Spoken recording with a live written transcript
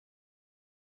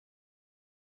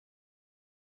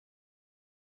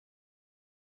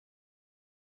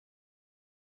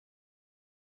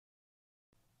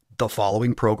The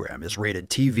following program is rated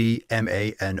TV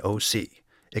MANOC.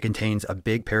 It contains a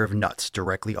big pair of nuts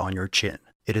directly on your chin.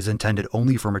 It is intended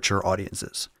only for mature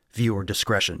audiences. Viewer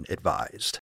discretion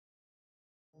advised.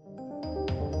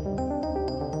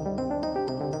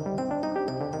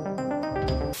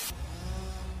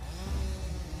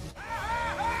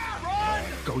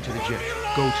 Go to the gym.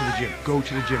 Go to the gym. Go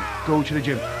to the gym. Go to the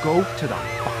gym. Go to the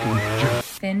fucking gym.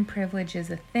 Thin privilege is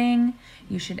a thing.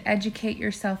 You should educate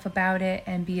yourself about it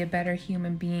and be a better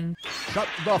human being. Shut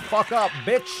the fuck up,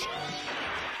 bitch.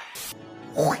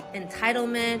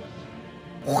 Entitlement,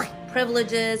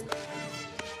 privileges,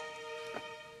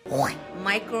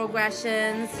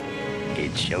 microaggressions.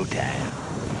 It's showtime.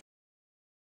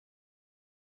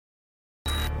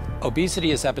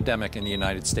 Obesity is epidemic in the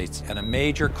United States and a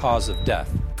major cause of death.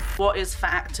 What is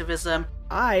fat activism?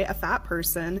 I, a fat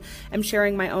person, am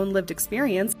sharing my own lived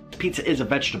experience. Pizza is a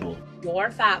vegetable. Your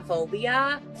fat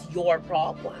phobia is your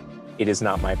problem. It is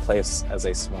not my place as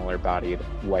a smaller-bodied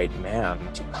white man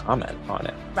to comment on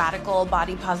it. Radical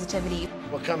body positivity.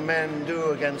 What can men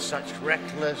do against such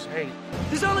reckless hate?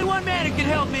 There's only one man who can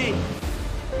help me.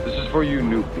 This is for you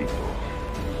new people.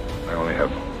 I only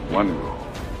have one rule.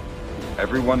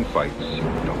 Everyone fights,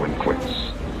 no one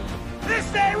quits. This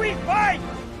day we fight!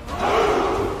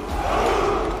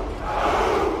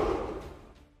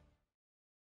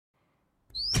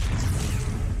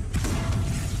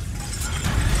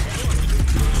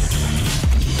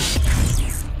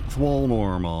 Swole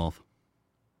Normoth.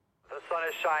 The sun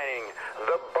is shining,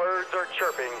 the birds are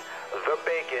chirping, the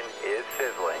bacon is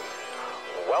sizzling.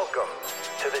 Welcome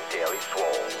to the Daily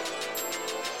Swole.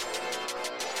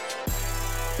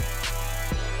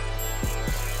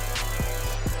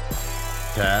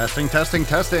 Testing, testing,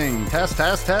 testing,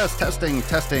 testing,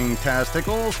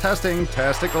 testicles,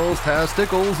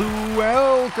 testicles.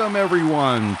 Welcome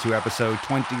everyone to episode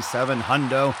 27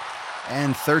 Hundo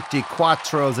and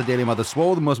 34 of the Daily Mother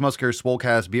Swole, the most muscular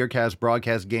swolecast, beercast,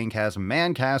 broadcast, gangcast,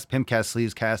 mancast, pimpcast,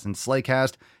 sleazecast, and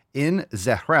slaycast in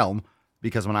the realm.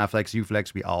 Because when I flex, you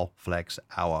flex, we all flex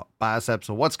our biceps.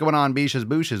 So what's going on, beaches,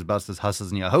 booshes, busters,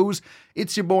 hustlers, and your hoes?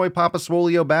 It's your boy Papa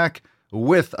Swolio back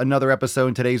with another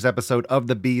episode. Today's episode of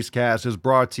the Beastcast is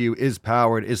brought to you, is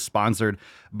powered, is sponsored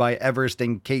by Everest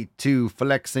and K2,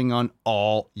 flexing on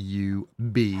all you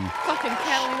be. Fucking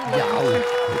Catalina.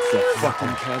 It's the fucking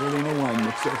Catalina wine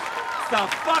mixer. It's the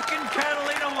fucking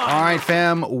Catalina wine. All right,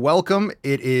 fam, welcome.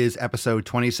 It is episode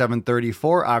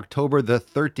 2734, October the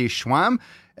 30th, Schwam,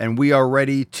 and we are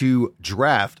ready to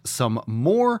draft some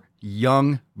more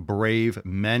young, brave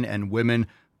men and women.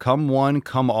 Come one,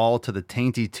 come all to the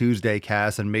Tainty Tuesday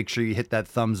cast, and make sure you hit that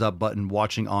thumbs up button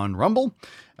watching on Rumble.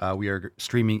 We are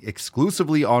streaming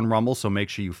exclusively on Rumble, so make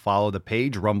sure you follow the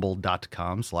page,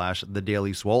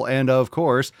 rumble.com/thedailyswole. And of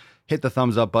course, hit the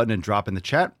thumbs up button and drop in the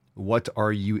chat. What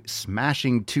are you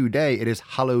smashing today? It is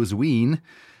Halloween.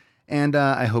 And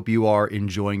I hope you are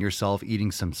enjoying yourself,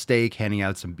 eating some steak, handing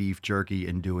out some beef jerky,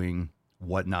 and doing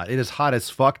whatnot. It is hot as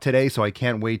fuck today, so I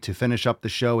can't wait to finish up the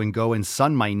show and go and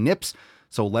sun my nips.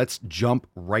 So let's jump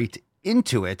right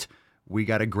into it. We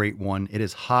got a great one. It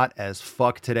is hot as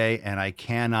fuck today, and I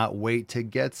cannot wait to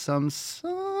get some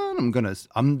sun.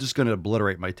 I'm just gonna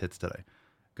obliterate my tits today.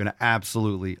 Gonna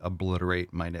absolutely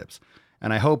obliterate my nips.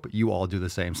 And I hope you all do the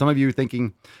same. Some of you are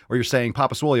thinking, or you're saying,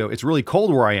 Papa Swolio, it's really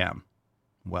cold where I am.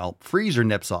 Well, freeze your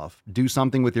nips off. Do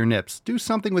something with your nips. Do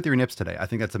something with your nips today. I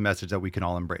think that's a message that we can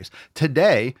all embrace.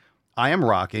 Today, I am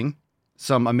rocking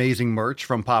some amazing merch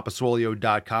from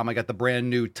papaswolio.com. I got the brand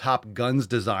new Top Guns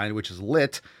design, which is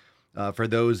lit. For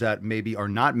those that maybe are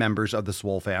not members of the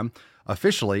Swole fam,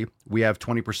 officially, we have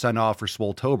 20% off for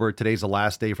Swoletober. Today's the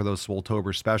last day for those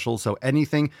Swoletober specials. So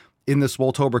anything in the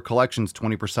Swoletober collection is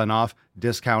 20% off.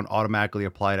 Discount automatically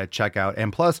applied at checkout.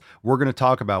 And plus, we're going to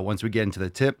talk about, once we get into the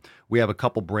tip, we have a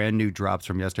couple brand new drops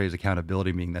from yesterday's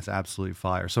accountability meeting. That's absolutely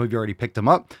fire. Some of you already picked them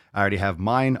up. I already have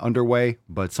mine underway,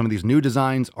 but some of these new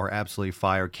designs are absolutely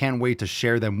fire. Can't wait to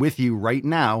share them with you right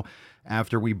now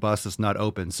after we bust this nut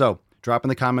open. So drop in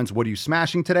the comments, what are you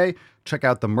smashing today? Check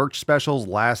out the merch specials,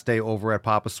 last day over at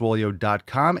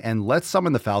papaswolio.com, and let's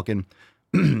summon the Falcon,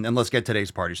 and let's get today's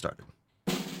party started.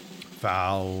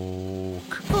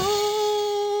 Falk.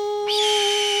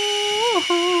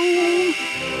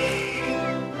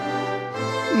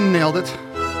 Nailed it.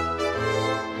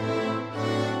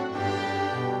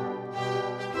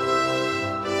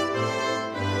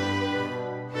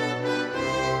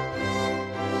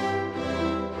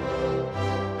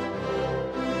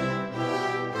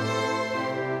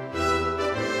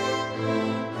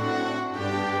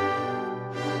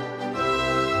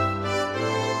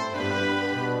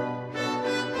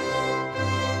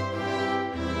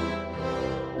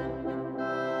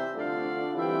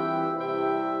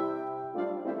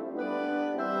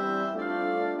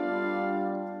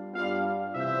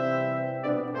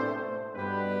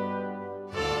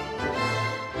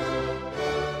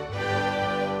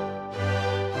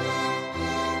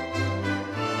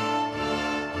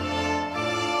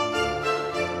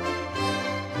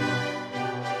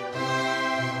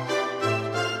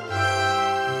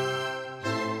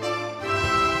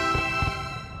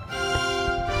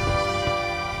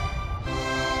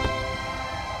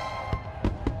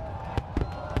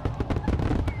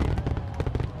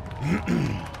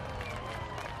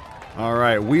 All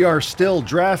right, we are still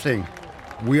drafting.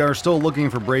 We are still looking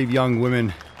for brave young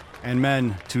women and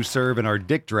men to serve in our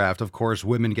dick draft. Of course,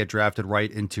 women get drafted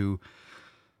right into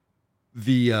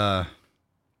the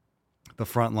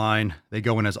front line. They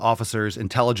go in as officers,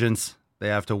 intelligence. They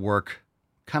have to work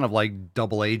kind of like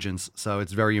double agents. So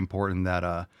it's very important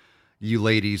that you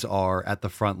ladies are at the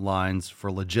front lines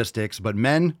for logistics. But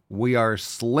men, we are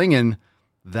slinging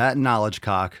that knowledge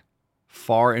cock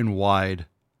far and wide.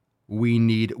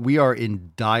 We are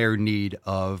in dire need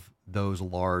of those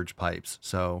large pipes.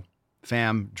 So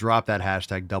fam, drop that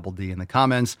hashtag double D in the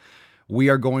comments.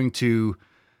 We're going to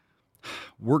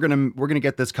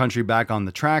get this country back on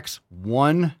the tracks.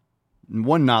 One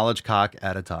knowledge cock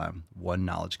at a time. One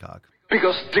knowledge cock.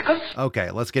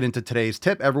 Okay, let's get into today's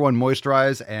tip. Everyone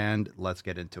moisturize and let's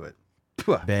get into it.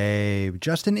 Babe,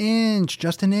 just an inch.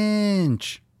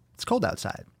 It's cold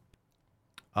outside.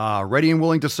 Ready and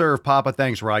willing to serve, Papa.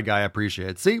 Thanks, Rye Guy. I appreciate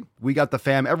it. See, we got the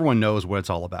fam. Everyone knows what it's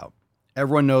all about.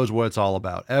 Everyone knows what it's all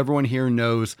about. Everyone here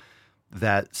knows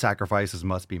that sacrifices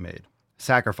must be made.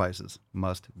 Sacrifices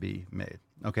must be made.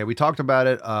 Okay, we talked about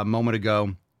it a moment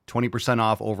ago. 20%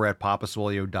 off over at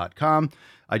papaswolio.com.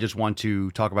 I just want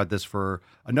to talk about this for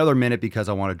another minute because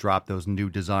I want to drop those new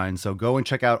designs. So go and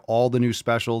check out all the new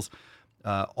specials,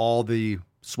 all the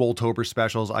Swoltober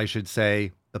specials, I should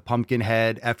say. The pumpkin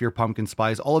head, F your pumpkin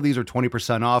spice. All of these are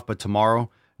 20% off, but tomorrow,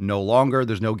 no longer.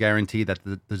 There's no guarantee that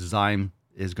the design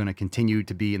is going to continue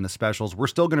to be in the specials. We're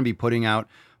still going to be putting out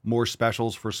more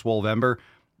specials for Swolvember,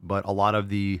 but a lot of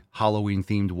the Halloween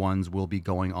themed ones will be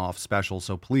going off special.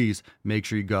 So please make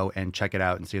sure you go and check it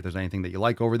out and see if there's anything that you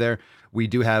like over there. We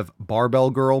do have Barbell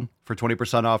Girl for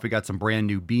 20% off. We got some brand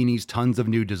new beanies, tons of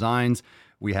new designs.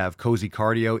 We have Cozy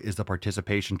Cardio is the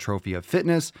participation trophy of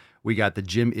fitness. We got the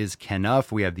gym is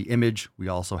Kenuff. We have the image. We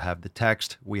also have the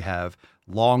text. We have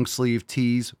long sleeve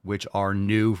tees, which are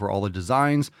new for all the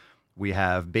designs. We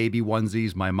have baby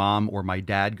onesies. My mom or my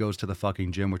dad goes to the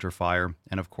fucking gym, which are fire.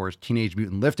 And of course, Teenage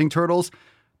Mutant Lifting Turtles,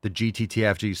 the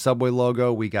GTTFG Subway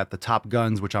logo. We got the Top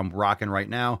Guns, which I'm rocking right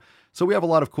now. So we have a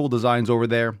lot of cool designs over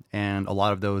there, and a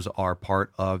lot of those are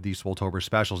part of the Swoltober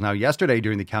specials. Now, yesterday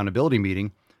during the accountability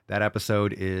meeting, that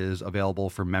episode is available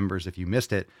for members if you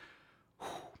missed it.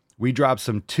 We dropped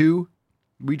two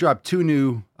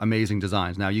new amazing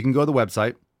designs. Now, you can go to the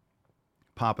website,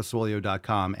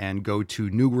 papaswolio.com, and go to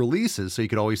new releases so you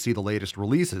could always see the latest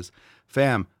releases.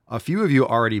 Fam, a few of you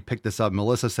already picked this up.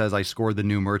 Melissa says I scored the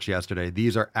new merch yesterday.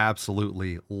 These are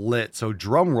absolutely lit. So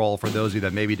drum roll for those of you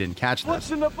that maybe didn't catch this.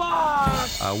 What's in the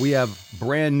box? We have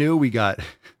brand new. We got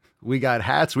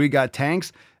hats. We got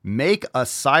tanks. Make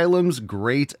Asylums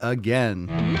great again.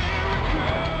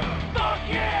 Fuck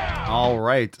yeah! All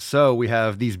right. So we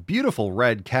have these beautiful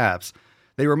red caps.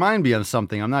 They remind me of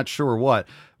something. I'm not sure what.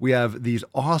 We have these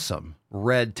awesome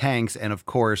red tanks. And of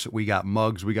course, we got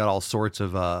mugs. We got all sorts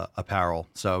of apparel.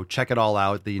 So check it all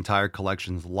out. The entire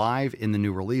collection's live in the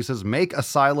new releases. Make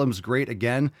Asylums great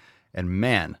again. And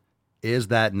man, is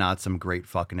that not some great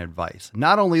fucking advice?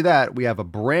 Not only that, we have a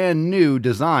brand new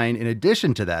design in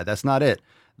addition to that. That's not it.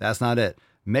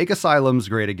 Make Asylums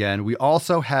great again. We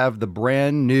also have the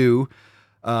brand new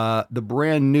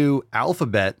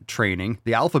alphabet training,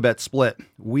 the alphabet split.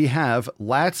 We have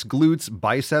lats, glutes,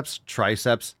 biceps,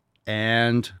 triceps,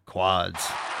 and quads.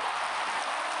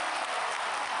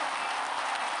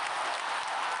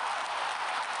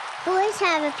 Boys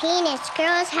have a penis,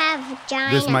 girls have a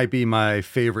vagina. This might be my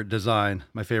favorite design.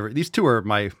 These two are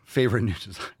my favorite new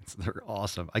designs. They're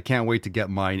awesome. I can't wait to get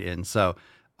mine in. So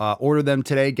order them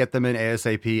today, get them in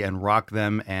ASAP, and rock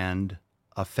them and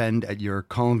offend at your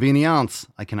convenience.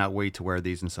 I cannot wait to wear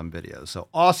these in some videos. So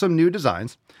awesome new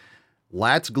designs.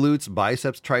 Lats, glutes,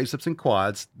 biceps, triceps, and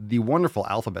quads. The wonderful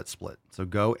alphabet split. So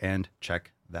go and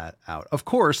check that out. Of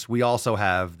course, we also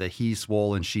have the he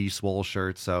swole and she swole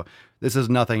shirts. So this is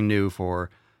nothing new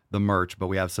for the merch, but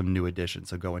we have some new additions.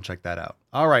 So go and check that out.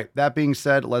 All right. That being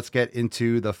said, let's get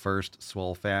into the first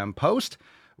Swole Fam post.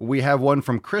 We have one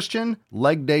from Christian.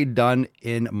 Leg day done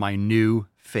in my new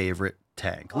favorite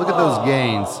tank. Look at those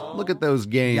gains. Look at those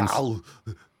gains.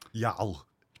 Yow.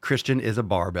 Christian is a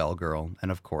barbell girl, and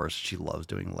of course, she loves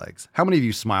doing legs. How many of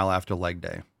you smile after leg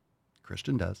day?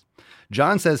 Christian does.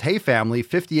 John says, hey family,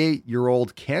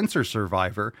 58-year-old cancer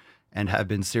survivor, and have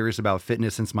been serious about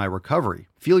fitness since my recovery.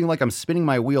 Feeling like I'm spinning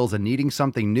my wheels and needing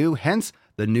something new, hence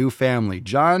the new family.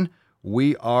 John,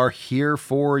 we are here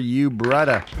for you,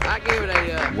 brother. I give it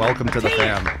a welcome to the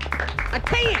fam. A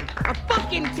 10, a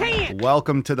fucking 10.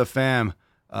 Welcome to the fam.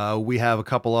 We have a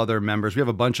couple other members. We have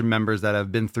a bunch of members that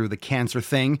have been through the cancer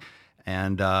thing,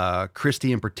 and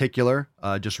Christy in particular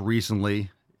just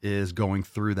recently is going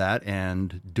through that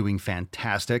and doing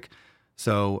fantastic.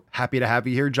 So happy to have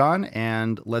you here, John,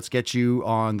 and let's get you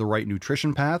on the right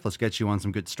nutrition path. Let's get you on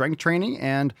some good strength training,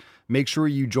 and make sure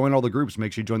you join all the groups.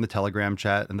 Make sure you join the Telegram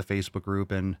chat and the Facebook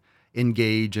group and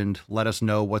engage and let us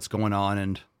know what's going on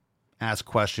and ask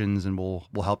questions, and we'll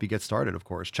help you get started, of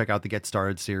course. Check out the Get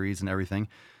Started series and everything.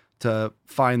 To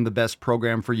find the best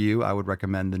program for you, I would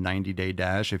recommend the 90-Day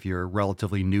Dash if you're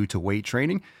relatively new to weight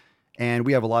training. And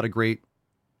we have a lot of great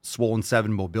Swollen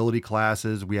 7 mobility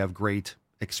classes. We have great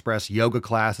Express yoga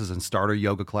classes and starter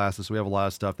yoga classes. So we have a lot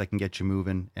of stuff that can get you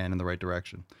moving and in the right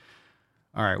direction.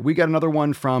 All right, we got another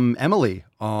one from Emily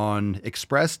on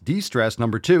Express De-Stress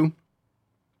number 2.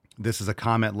 This is a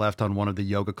comment left on one of the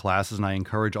yoga classes, and I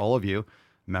encourage all of you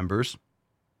members,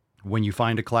 when you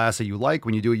find a class that you like,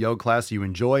 when you do a yoga class that you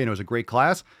enjoy and it was a great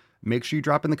class, make sure you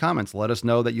drop in the comments. Let us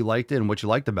know that you liked it and what you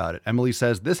liked about it. Emily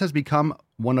says, this has become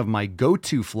one of my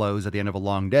go-to flows at the end of a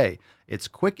long day. It's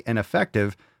quick and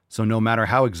effective, so no matter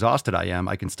how exhausted I am,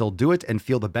 I can still do it and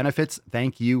feel the benefits.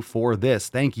 Thank you for this.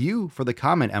 Thank you for the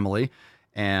comment, Emily.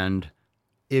 And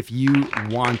if you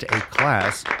want a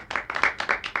class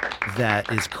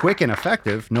that is quick and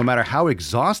effective, no matter how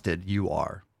exhausted you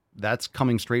are, that's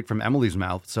coming straight from Emily's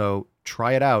mouth. So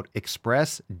try it out.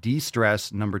 Express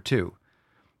De-Stress number 2.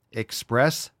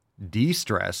 Express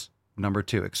De-Stress number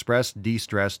 2. Express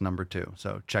De-Stress number 2.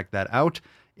 So check that out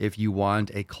if you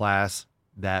want a class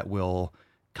that will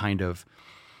kind of,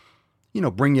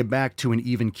 bring you back to an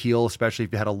even keel, especially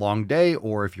if you had a long day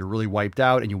or if you're really wiped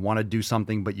out and you want to do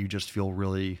something, but you just feel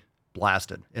really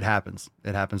blasted. It happens.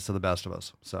 It happens to the best of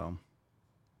us. So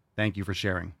thank you for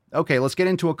sharing. Okay, let's get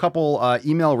into a couple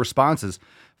email responses.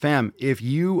 Fam, if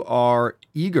you are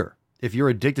eager, if you're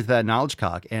addicted to that knowledge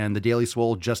cock and the Daily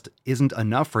Swole just isn't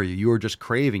enough for you, you are just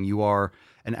craving, you are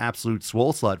an absolute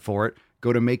swole slut for it,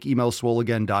 go to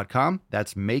makeemailswoleagain.com.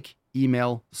 That's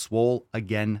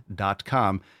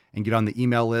makeemailswoleagain.com and get on the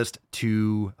email list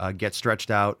to get stretched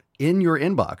out in your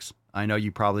inbox. I know you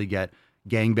probably get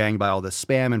gangbanged by all the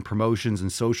spam and promotions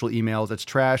and social emails. That's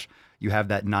trash. You have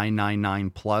that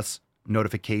 999 plus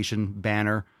notification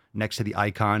banner next to the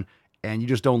icon, and you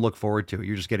just don't look forward to it.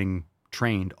 You're just getting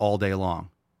trained all day long.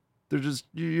 You're just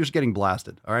getting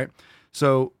blasted. All right.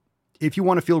 So if you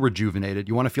want to feel rejuvenated,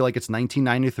 you want to feel like it's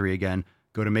 1993 again,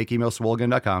 go to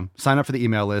makeemailswoleagain.com, sign up for the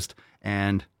email list,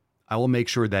 and I will make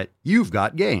sure that you've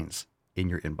got gains in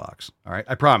your inbox. All right.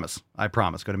 I promise. Go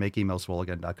to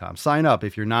makeemailswoleagain.com. Sign up.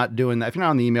 If you're not doing that, if you're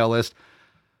not on the email list,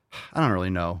 I don't really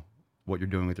know what you're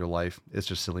doing with your life. It's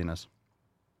just silliness.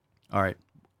 All right.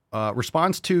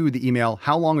 Response to the email,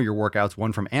 how long are your workouts?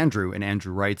 One from Andrew, and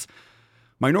Andrew writes,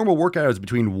 my normal workout is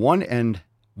between 1 and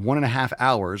 1.5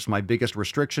 hours. My biggest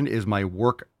restriction is my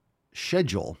work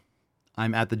schedule.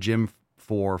 I'm at the gym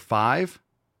for 5.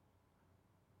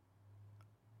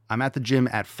 I'm at the gym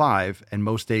at 5, and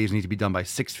most days need to be done by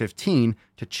 6:15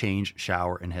 to change,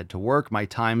 shower, and head to work. My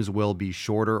times will be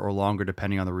shorter or longer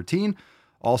depending on the routine.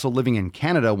 Also, living in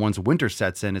Canada, once winter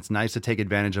sets in, it's nice to take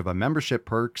advantage of a membership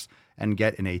perks and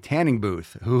get in a tanning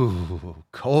booth. Ooh,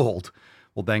 cold.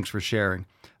 Well, thanks for sharing,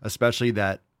 especially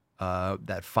that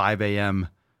 5 a.m.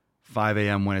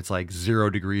 when it's like 0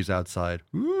 degrees outside.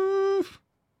 Ooh,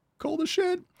 cold as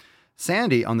shit.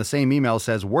 Sandy on the same email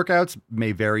says, workouts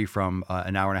may vary from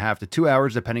an hour and a half to 2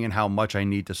 hours, depending on how much I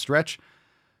need to stretch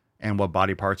and what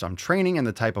body parts I'm training and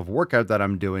the type of workout that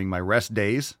I'm doing. My rest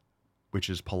days, which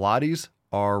is Pilates,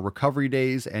 are recovery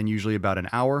days and usually about an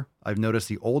hour. I've noticed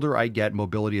the older I get,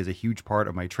 mobility is a huge part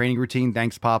of my training routine.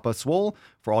 Thanks, Papa Swole,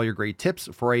 for all your great tips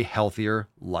for a healthier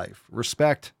life.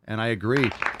 Respect, and I agree.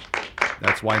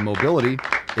 That's why mobility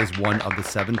is one of the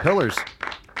 7 pillars.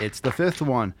 It's the 5th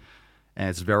one. And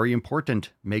it's very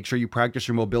important. Make sure you practice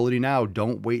your mobility now.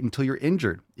 Don't wait until you're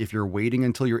injured. If you're waiting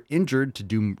until you're injured to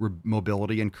do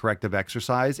mobility and corrective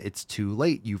exercise, it's too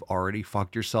late. You've already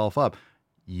fucked yourself up.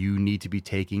 You need to be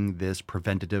taking this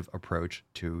preventative approach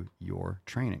to your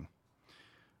training.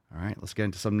 All right, let's get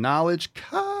into some knowledge.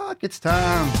 Cock, it's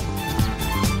time.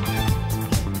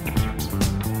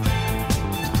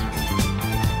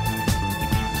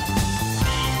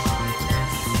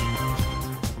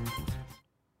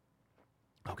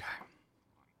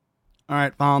 All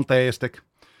right, fantastic.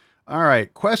 All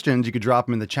right, questions, you could drop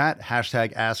them in the chat.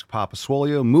 Hashtag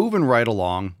AskPapaSwolio. Moving right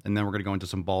along, and then we're going to go into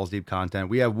some balls deep content.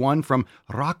 We have one from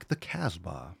Rock the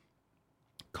Casbah.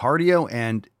 Cardio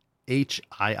and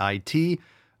HIIT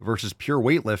versus pure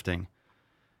weightlifting.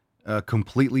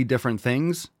 Completely different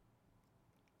things.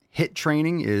 HIIT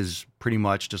training is pretty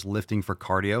much just lifting for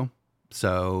cardio.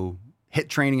 So HIIT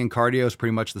training and cardio is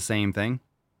pretty much the same thing.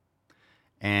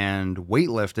 And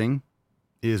weightlifting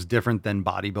is different than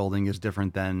bodybuilding, is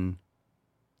different than,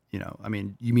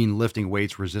 you mean lifting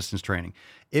weights, resistance training.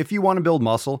 If you want to build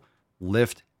muscle,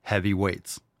 lift heavy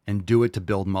weights and do it to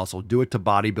build muscle, do it to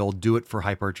bodybuild, do it for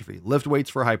hypertrophy. Lift weights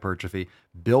for hypertrophy,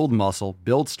 build muscle,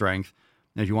 build strength.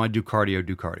 And if you want to do cardio,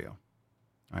 do cardio.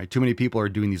 All right. Too many people are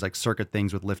doing these like circuit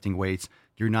things with lifting weights.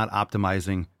 You're not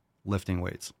optimizing lifting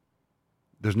weights.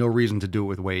 There's no reason to do it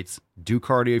with weights. Do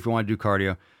cardio if you want to do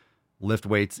cardio. Lift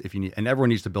weights if you need, and everyone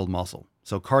needs to build muscle.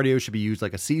 So cardio should be used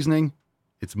like a seasoning.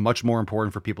 It's much more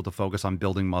important for people to focus on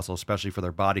building muscle, especially for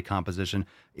their body composition,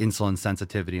 insulin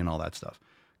sensitivity, and all that stuff.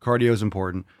 Cardio is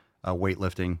important.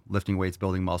 Weightlifting, lifting weights,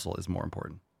 building muscle is more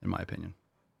important, in my opinion.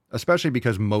 Especially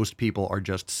because most people are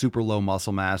just super low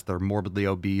muscle mass. They're morbidly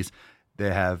obese.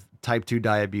 They have type 2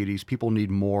 diabetes. People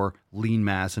need more lean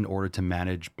mass in order to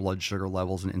manage blood sugar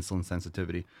levels and insulin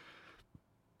sensitivity.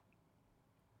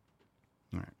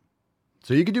 All right.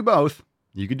 So you could do both.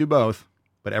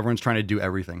 But everyone's trying to do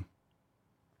everything.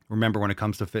 Remember, when it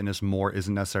comes to fitness, more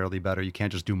isn't necessarily better. You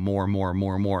can't just do more.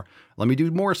 Let me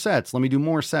do more sets. Let me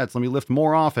lift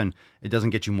more often. It doesn't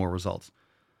get you more results.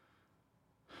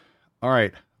 All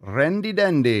right. Rendy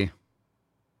Dendy.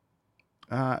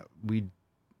 I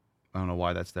don't know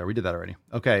why that's there. We did that already.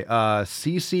 Okay.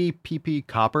 CCPP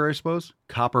Copper, I suppose.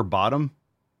 Copper Bottom.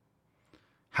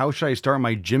 How should I start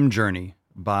my gym journey?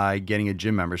 By getting a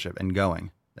gym membership and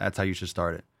going. That's how you should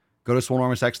start it. Go to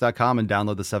swolenormousx.com and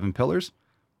download the 7 pillars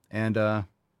and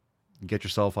get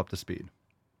yourself up to speed.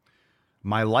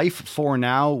 My life for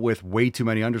now with way too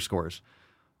many underscores.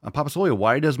 Papa Solia,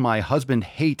 why does my husband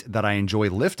hate that I enjoy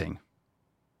lifting?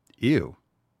 Ew.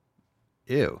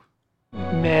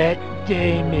 Matt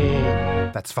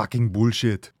Damon. That's fucking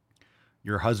bullshit.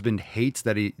 Your husband hates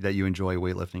that you enjoy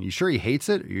weightlifting. You sure he hates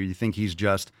it? Or you think he's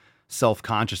just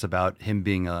self-conscious about him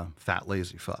being a fat,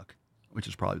 lazy fuck, which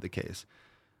is probably the case.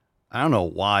 I don't know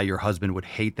why your husband would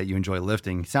hate that you enjoy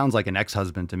lifting. He sounds like an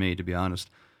ex-husband to me, to be honest.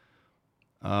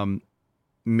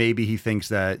 Maybe he thinks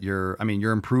that you're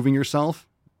improving yourself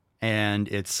and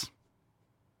it's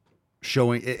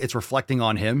reflecting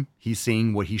on him. He's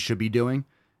seeing what he should be doing.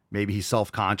 Maybe he's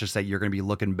self-conscious that you're going to be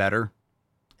looking better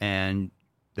and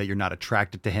that you're not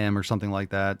attracted to him or something like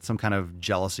that. Some kind of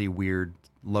jealousy, weird,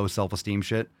 low self-esteem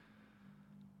shit.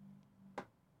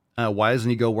 Why doesn't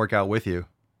he go work out with you?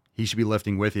 He should be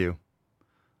lifting with you.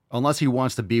 Unless he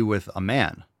wants to be with a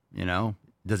man,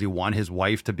 Does he want his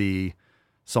wife to be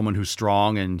someone who's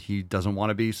strong and he doesn't want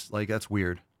to be? Like, that's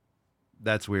weird.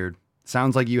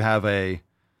 Sounds like you're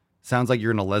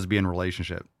in a lesbian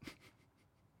relationship.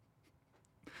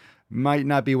 Might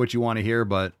not be what you want to hear,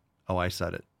 but, I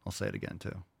said it. I'll say it again,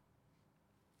 too.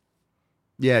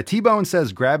 Yeah, T-Bone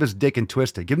says, grab his dick and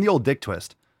twist it. Give him the old dick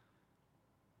twist.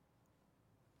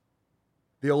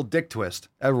 The old dick twist.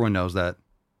 Everyone knows that.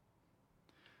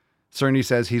 Cerny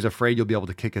says he's afraid you'll be able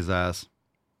to kick his ass.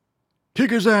 Kick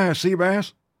his ass,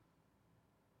 Seabass.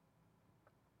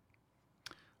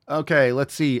 Okay,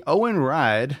 let's see. Owen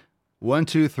Ride, 1,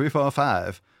 2, 3, 4,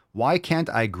 5. Why can't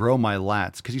I grow my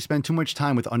lats? Because you spend too much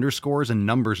time with underscores and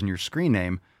numbers in your screen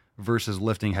name versus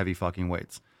lifting heavy fucking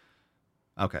weights.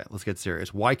 Okay, let's get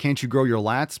serious. Why can't you grow your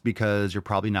lats? Because you're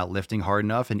probably not lifting hard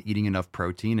enough and eating enough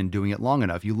protein and doing it long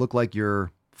enough. You look like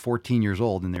you're 14 years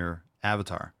old in their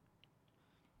avatar.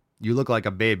 You look like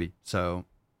a baby. So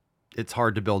it's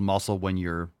hard to build muscle when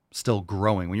you're still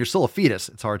growing. When you're still a fetus,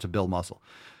 it's hard to build muscle.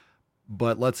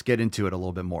 But let's get into it a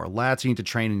little bit more. Lats, you need to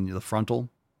train in the frontal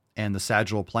and the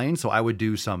sagittal plane. So I would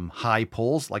do some high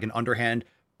pulls, like an underhand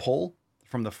pull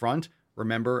from the front.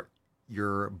 Remember,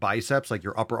 your biceps, like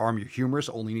your upper arm, your humerus,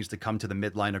 only needs to come to the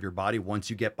midline of your body. Once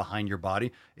you get behind your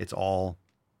body, it's all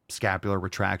scapular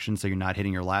retraction, so you're not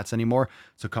hitting your lats anymore.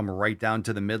 So come right down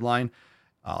to the midline,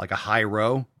 like a high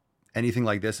row. Anything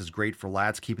like this is great for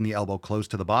lats, keeping the elbow close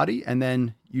to the body. And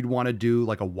then you'd want to do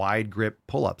like a wide grip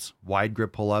pull-ups. Wide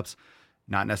grip pull-ups,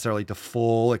 not necessarily to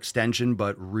full extension,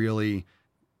 but really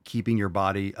keeping your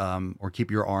body or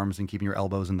keep your arms and keeping your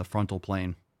elbows in the frontal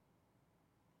plane.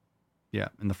 Yeah,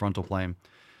 in the frontal plane.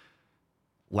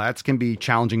 Lats can be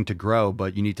challenging to grow,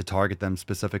 but you need to target them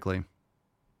specifically.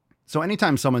 So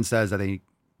anytime someone says that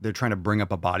they're trying to bring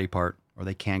up a body part or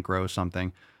they can't grow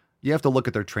something, you have to look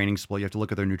at their training split. You have to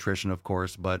look at their nutrition, of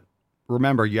course, but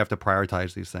remember, you have to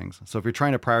prioritize these things. So if you're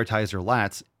trying to prioritize your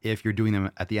lats, if you're doing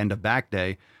them at the end of back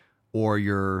day, or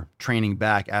you're training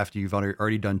back after you've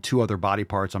already done 2 other body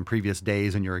parts on previous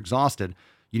days and you're exhausted,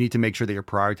 you need to make sure that you're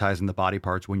prioritizing the body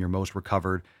parts when you're most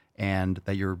recovered and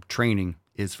that your training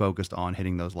is focused on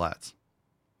hitting those lats.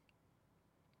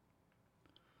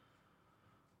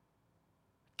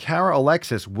 Kara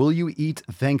Alexis, will you eat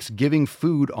Thanksgiving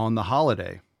food on the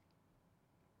holiday?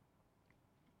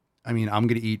 I mean, I'm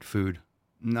going to eat food.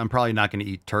 I'm probably not going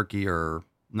to eat turkey or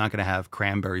not going to have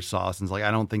cranberry sauce. And it's like,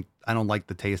 I don't like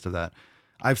the taste of that.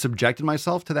 I've subjected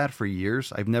myself to that for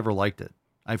years. I've never liked it.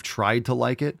 I've tried to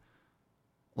like it.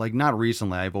 Like, not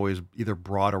recently. I've always either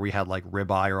brought or we had like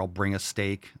ribeye, or I'll bring a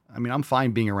steak. I mean, I'm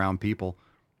fine being around people.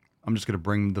 I'm just going to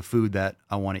bring the food that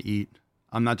I want to eat.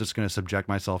 I'm not just going to subject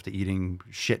myself to eating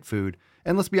shit food.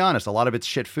 And let's be honest, a lot of it's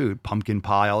shit food. Pumpkin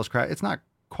pie, all this crap. It's not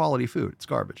quality food. It's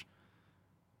garbage.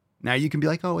 Now you can be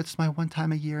like, oh, it's my one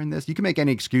time a year in this. You can make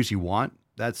any excuse you want.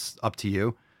 That's up to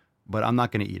you. But I'm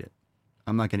not going to eat it.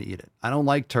 I'm not going to eat it. I don't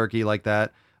like turkey like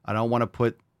that. I don't want to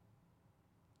put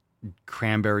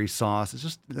cranberry sauce. It's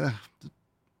just,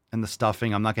 and the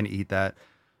stuffing. I'm not going to eat that.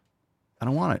 I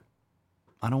don't want it.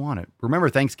 I don't want it. Remember,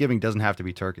 Thanksgiving doesn't have to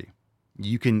be turkey.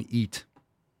 You can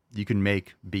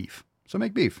make beef. So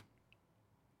make beef.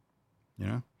 You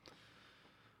know?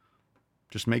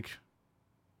 Just make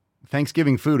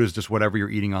Thanksgiving food is just whatever you're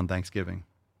eating on Thanksgiving.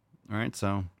 All right.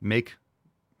 So make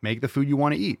the food you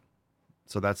want to eat.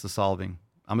 So that's the solving.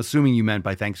 I'm assuming you meant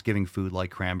by Thanksgiving food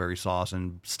like cranberry sauce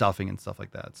and stuffing and stuff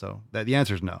like that. So the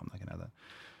answer is no. I'm not going to have that.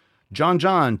 John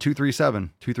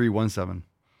 2317.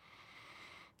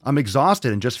 I'm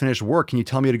exhausted and just finished work. Can you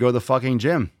tell me to go to the fucking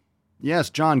gym? Yes,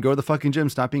 John, go to the fucking gym.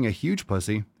 Stop being a huge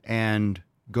pussy and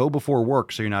go before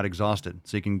work so you're not exhausted,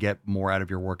 so you can get more out of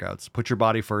your workouts. Put your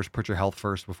body first. Put your health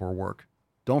first before work.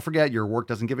 Don't forget, your work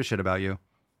doesn't give a shit about you.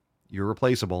 You're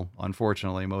replaceable.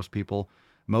 Unfortunately,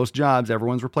 most jobs,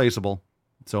 everyone's replaceable.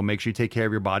 So make sure you take care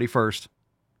of your body first.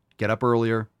 Get up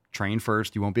earlier. Train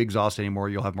first. You won't be exhausted anymore.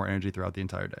 You'll have more energy throughout the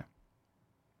entire day.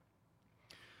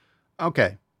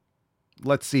 Okay.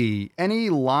 Let's see. Any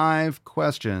live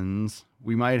questions?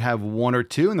 We might have one or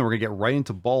two, and then we're going to get right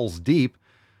into balls deep.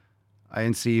 I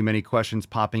didn't see many questions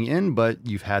popping in, but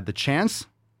you've had the chance.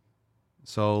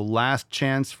 So last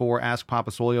chance for Ask Papa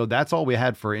Swolio. That's all we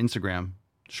had for Instagram.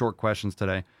 Short questions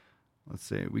today. Let's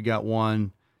see. We got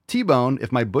one. T-Bone,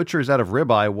 if my butcher is out of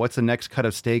ribeye, what's the next cut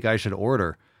of steak I should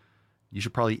order? You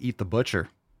should probably eat the butcher.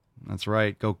 That's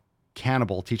right. Go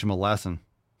cannibal. Teach him a lesson.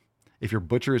 If your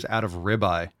butcher is out of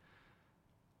ribeye,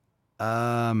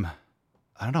 I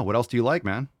don't know. What else do you like,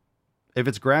 man? If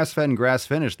it's grass-fed and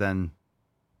grass-finished, then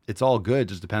it's all good.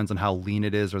 Just depends on how lean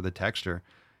it is or the texture.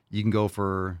 You can go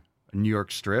for a New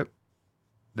York strip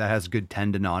that has good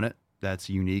tendon on it. That's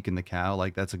unique in the cow.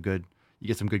 Like, you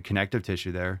get some good connective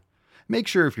tissue there. Make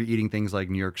sure if you're eating things like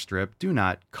New York strip, do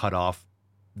not cut off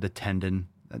the tendon.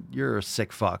 You're a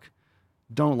sick fuck.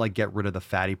 Don't get rid of the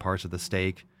fatty parts of the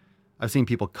steak. I've seen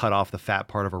people cut off the fat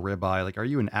part of a ribeye. Like, are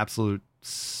you an absolute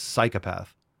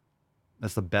psychopath?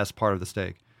 That's the best part of the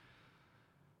steak.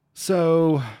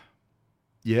 So,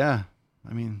 yeah,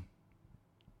 I mean,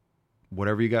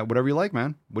 whatever you got, whatever you like,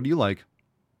 man. What do you like?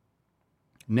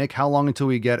 Nick, how long until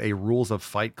we get a Rules of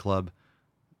Fight Club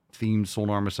themed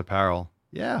Solnarmus apparel?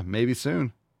 Yeah, maybe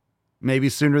soon. Maybe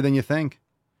sooner than you think.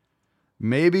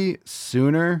 Maybe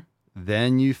sooner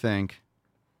than you think.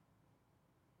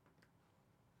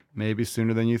 Maybe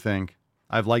sooner than you think.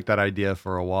 I've liked that idea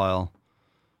for a while.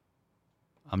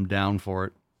 I'm down for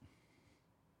it.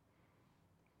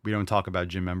 We don't talk about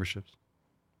gym memberships.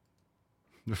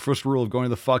 The first rule of going to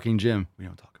the fucking gym.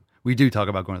 We do talk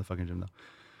about going to the fucking gym,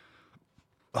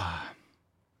 though.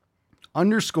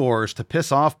 Underscores to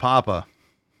piss off Papa.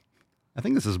 I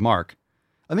think this is Mark.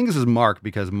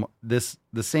 Because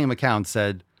the same account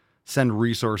said send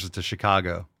resources to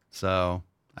Chicago. So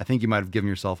I think you might have given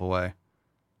yourself away.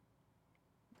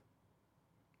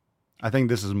 I think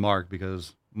this is Mark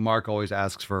because Mark always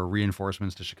asks for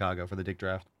reinforcements to Chicago for the Dick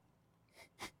Draft.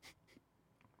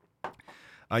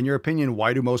 In your opinion,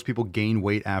 why do most people gain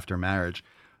weight after marriage?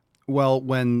 Well,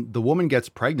 when the woman gets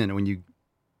pregnant and when you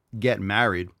get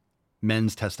married,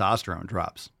 men's testosterone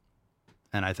drops.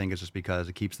 And I think it's just because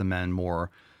it keeps the men more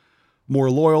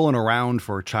loyal and around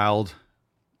for child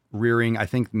rearing. I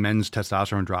think men's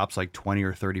testosterone drops like 20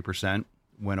 or 30%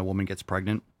 when a woman gets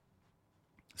pregnant.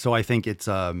 So I think it's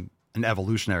an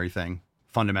evolutionary thing,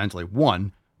 fundamentally.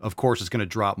 One, of course, it's going to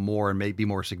drop more and may be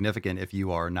more significant if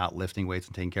you are not lifting weights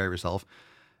and taking care of yourself.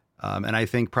 And I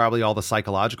think probably all the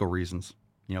psychological reasons.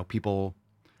 People,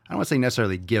 I don't want to say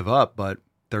necessarily give up, but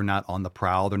they're not on the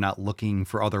prowl. They're not looking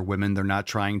for other women. They're not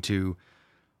trying to.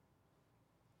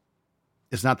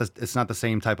 It's not the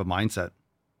same type of mindset.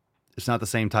 It's not the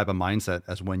same type of mindset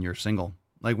as when you're single.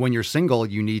 Like when you're single,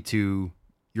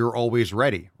 you're always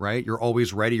ready, right? You're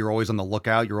always ready. You're always on the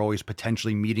lookout. You're always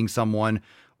potentially meeting someone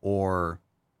or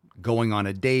going on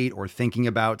a date or thinking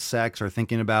about sex or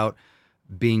thinking about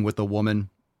being with a woman.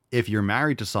 If you're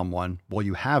married to someone, well,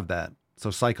 you have that. So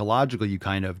psychologically, you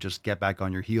kind of just get back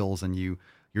on your heels and you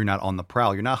You're not on the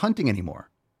prowl. You're not hunting anymore.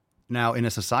 Now, in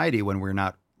a society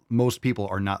when most people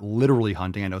are not literally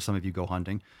hunting. I know some of you go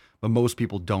hunting, but most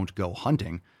people don't go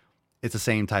hunting. It's the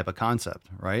same type of concept,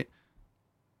 right?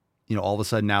 All of a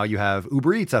sudden now you have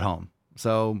Uber Eats at home.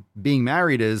 So being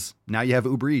married is now you have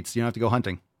Uber Eats. You don't have to go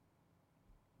hunting.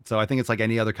 So I think it's like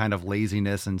any other kind of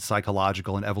laziness and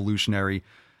psychological and evolutionary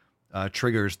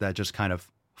triggers that just kind of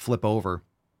flip over.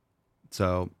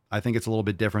 So I think it's a little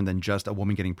bit different than just a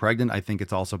woman getting pregnant. I think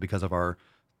it's also because of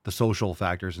the social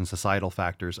factors and societal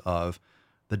factors of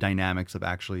the dynamics of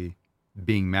actually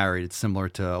being married. It's similar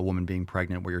to a woman being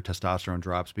pregnant where your testosterone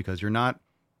drops because you're not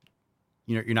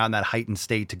in that heightened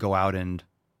state to go out and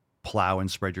plow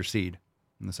and spread your seed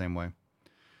in the same way.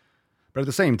 But at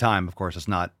the same time, of course, it's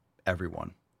not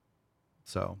everyone.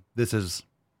 So this is,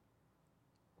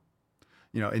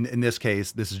 in this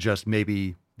case, this is just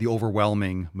maybe the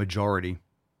overwhelming majority,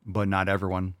 but not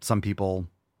everyone. Some people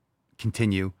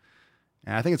continue.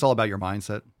 And I think it's all about your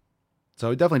mindset.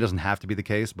 So it definitely doesn't have to be the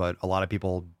case, but a lot of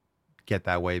people get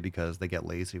that way because they get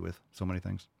lazy with so many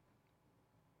things.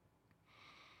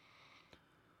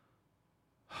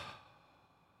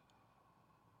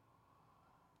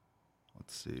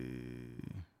 Let's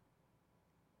see.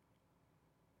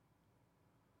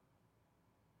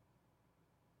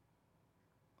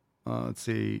 Let's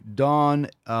see. Dawn,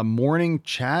 morning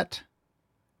chat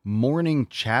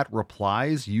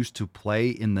replies used to play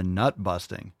in the nut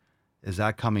busting. Is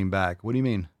that coming back? What do you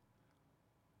mean?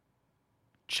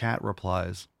 Chat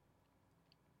replies.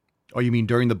 Oh, you mean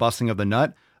during the busting of the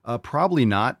nut? Probably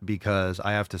not, because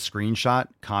I have to screenshot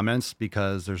comments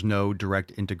because there's no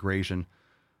direct integration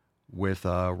with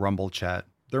Rumble chat.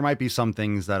 There might be some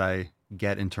things that I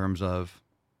get in terms of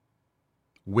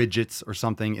widgets or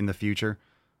something in the future.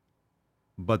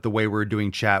 But the way we're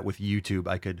doing chat with YouTube,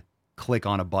 I could click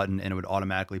on a button and it would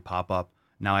automatically pop up.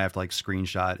 Now I have to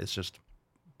screenshot. It's just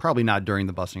probably not during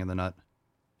the busting of the nut.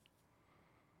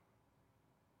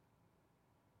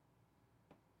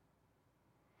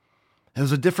 It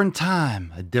was a different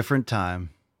time.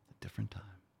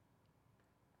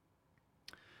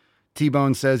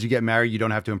 T-Bone says you get married, you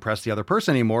don't have to impress the other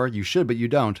person anymore. You should, but you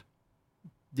don't.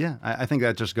 Yeah, I think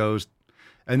that just goes...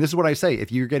 And this is what I say.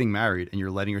 If you're getting married and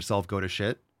you're letting yourself go to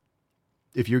shit,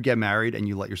 if you get married and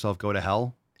you let yourself go to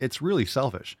hell, it's really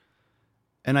selfish.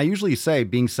 And I usually say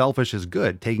being selfish is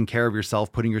good. Taking care of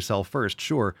yourself, putting yourself first,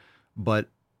 sure. But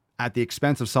at the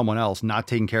expense of someone else, not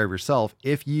taking care of yourself,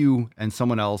 if you and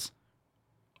someone else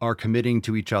are committing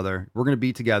to each other, we're going to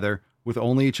be together with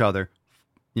only each other,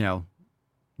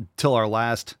 till our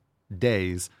last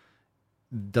days,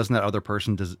 doesn't that other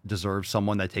person deserve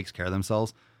someone that takes care of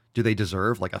themselves? Do they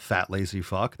deserve a fat, lazy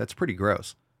fuck? That's pretty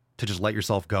gross to just let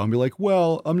yourself go and be like,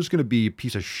 well, I'm just going to be a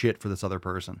piece of shit for this other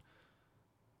person.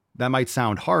 That might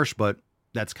sound harsh, but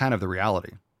that's kind of the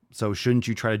reality. So shouldn't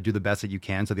you try to do the best that you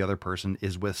can so the other person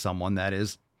is with someone that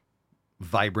is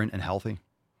vibrant and healthy?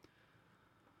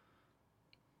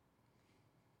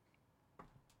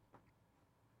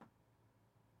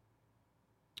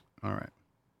 All right.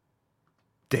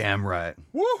 Damn right.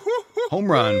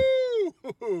 Home run.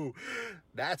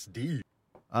 That's deep.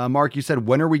 Mark, you said,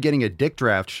 when are we getting a Dick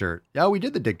Draft shirt? Yeah, we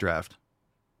did the Dick Draft.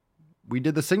 We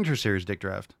did the Signature Series Dick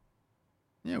Draft.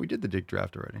 Yeah, we did the Dick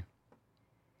Draft already.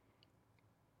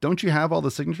 Don't you have all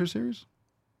the Signature Series?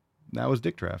 That was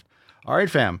Dick Draft. All right,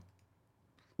 fam.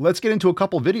 Let's get into a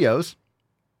couple videos.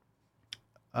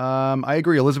 I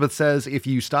agree. Elizabeth says, if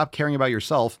you stop caring about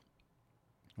yourself,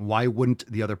 why wouldn't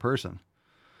the other person?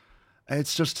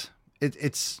 It's just,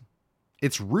 it's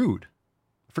rude.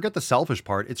 Forget the selfish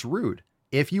part. It's rude.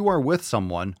 If you are with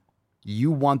someone,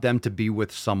 you want them to be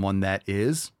with someone that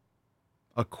is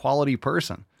a quality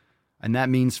person. And that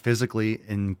means physically,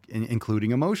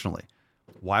 including emotionally.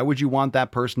 Why would you want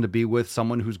that person to be with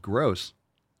someone who's gross?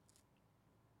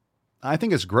 I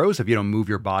think it's gross if you don't move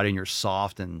your body and you're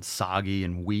soft and soggy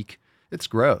and weak. It's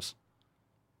gross.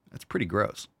 That's pretty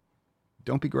gross.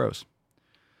 Don't be gross.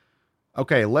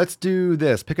 Okay, let's do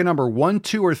this. Pick a number 1,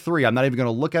 2, or 3. I'm not even going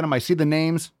to look at them. I see the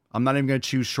names. I'm not even going to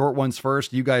choose short ones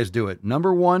first. You guys do it.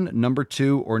 Number 1, number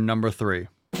 2, or number 3.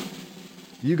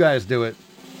 You guys do it.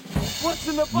 What's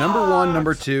in the box? Number 1,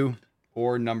 number 2,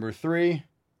 or number 3. I'm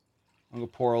going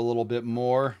to pour a little bit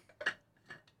more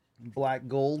black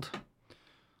gold.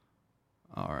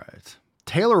 All right.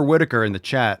 Taylor Whitaker in the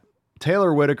chat.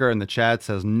 Taylor Whitaker in the chat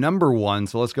says number 1.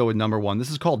 So let's go with number 1.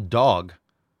 This is called Dog.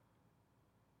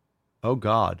 Oh,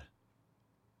 God.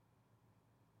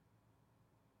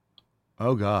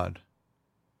 Oh, God.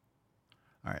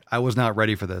 All right. I was not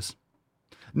ready for this.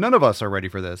 None of us are ready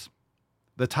for this.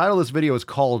 The title of this video is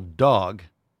called Dog.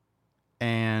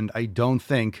 And I don't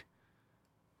think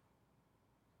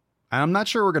I'm not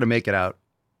sure we're going to make it out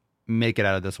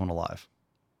of this one alive.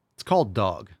 It's called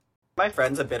Dog. My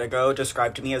friends a bit ago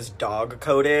described me as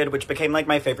dog-coded, which became like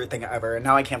my favorite thing ever, and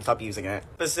now I can't stop using it.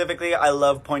 Specifically, I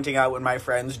love pointing out when my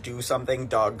friends do something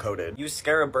dog-coded. You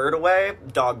scare a bird away,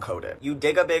 dog-coded. You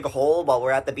dig a big hole while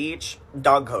we're at the beach,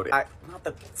 dog-coded. Not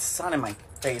the sun in my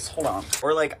face, hold on.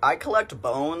 Or like, I collect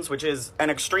bones, which is an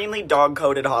extremely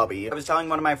dog-coded hobby. I was telling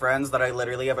one of my friends that I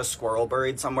literally have a squirrel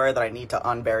buried somewhere that I need to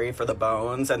unbury for the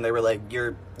bones, and they were like,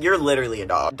 you're literally a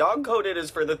dog. Dog-coded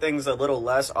is for the things a little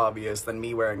less obvious than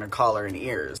me wearing a collar and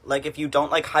ears. Like, if you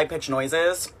don't like high-pitched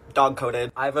noises,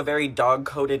 dog-coded. I have a very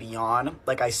dog-coded yawn,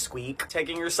 like I squeak.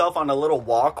 Taking yourself on a little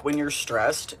walk when you're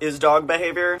stressed is dog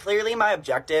behavior. Clearly my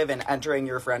objective in entering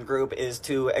your friend group is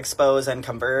to expose and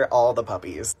convert all the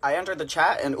puppies. I entered the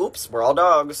chat and oops, we're all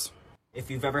dogs. If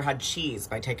you've ever had cheese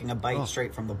by taking a bite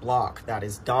straight from the block, that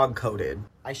is dog-coded.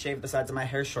 I shave the sides of my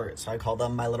hair short, so I call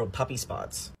them my little puppy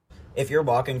spots. If you're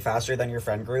walking faster than your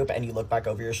friend group and you look back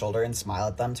over your shoulder and smile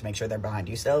at them to make sure they're behind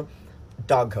you still,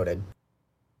 dog-coded.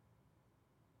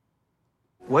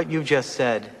 What you just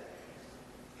said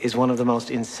is one of the most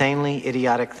insanely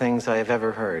idiotic things I have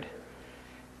ever heard.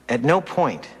 At no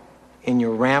point in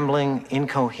your rambling,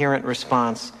 incoherent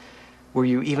response were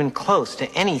you even close to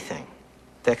anything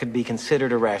that could be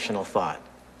considered a rational thought.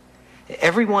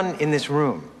 Everyone in this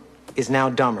room is now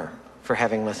dumber for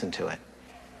having listened to it.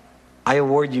 I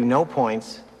award you no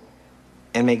points,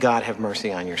 and may God have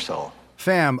mercy on your soul.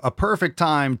 Fam, a perfect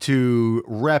time to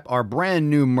rep our brand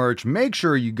new merch. Make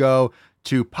sure you go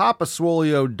to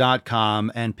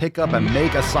papaswolio.com and pick up a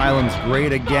Make Asylums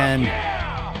Great Again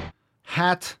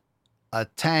hat, a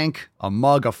tank, a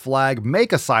mug, a flag.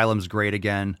 Make Asylums Great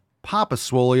Again.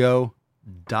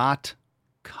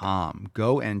 papaswolio.com.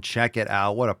 Go and check it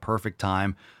out. What a perfect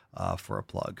time for a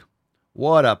plug.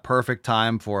 What a perfect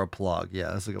time for a plug.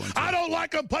 Yeah, that's a good one too. I don't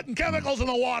like them putting chemicals in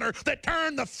the water that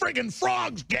turn the friggin'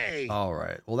 frogs gay. All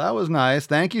right. Well, that was nice.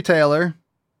 Thank you, Taylor.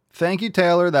 Thank you,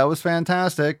 Taylor. That was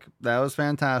fantastic. That was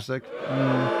fantastic.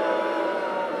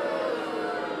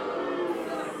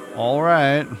 All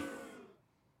right.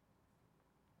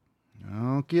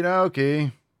 Okie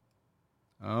dokie.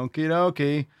 Okie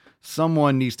dokie.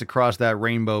 Someone needs to cross that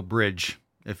rainbow bridge,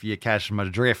 if you catch my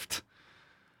drift.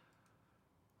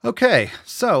 Okay,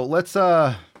 so let's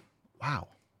let's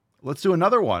do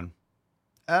another one.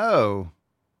 Oh.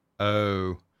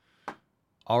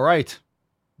 All right.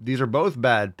 These are both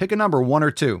bad. Pick a number, 1 or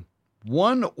 2.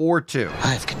 1 or 2.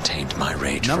 I've contained my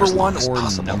rage number for as long 1 as or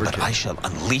possible, number 2. but I shall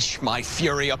unleash my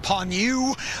fury upon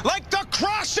you like the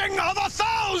crashing of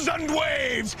 1,000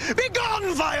 waves.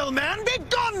 Begone, vile man,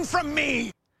 begone from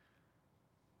me.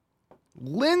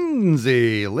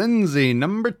 Lindsay,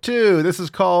 number 2. This is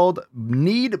called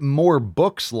Need More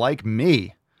Books Like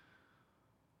Me.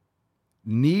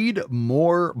 Need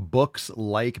more books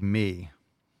like me.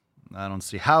 I don't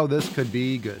see how this could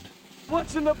be good.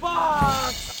 What's in the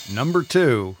box? Number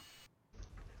 2.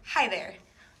 Hi there.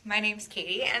 My name's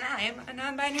Katie, and I am a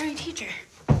non-binary teacher.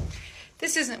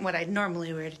 This isn't what I'd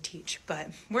normally wear to teach, but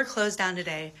we're closed down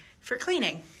today for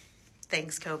cleaning.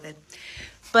 Thanks, COVID.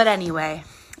 But anyway,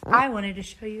 I wanted to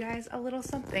show you guys a little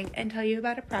something and tell you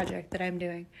about a project that I'm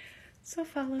doing. So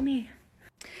follow me.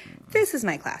 This is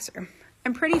my classroom.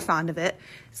 I'm pretty fond of it.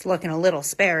 It's looking a little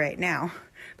spare right now,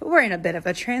 but we're in a bit of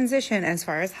a transition as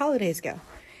far as holidays go.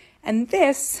 And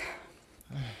this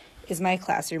is my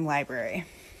classroom library.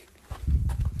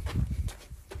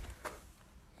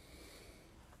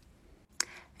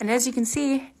 And as you can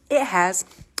see, it has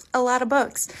a lot of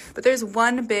books, but there's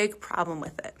one big problem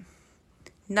with it.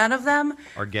 None of them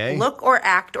are gay, look or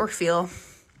act or feel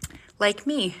like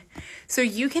me. So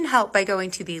you can help by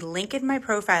going to the link in my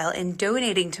profile and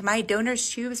donating to my Donors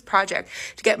Choose project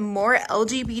to get more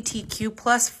LGBTQ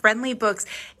plus friendly books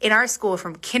in our school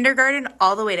from kindergarten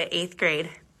all the way to 8th grade.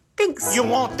 Thanks. You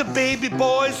want the baby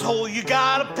boy's hole, you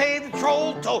gotta pay the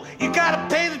troll toll. You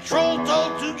gotta pay the troll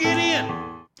toll to get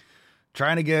in.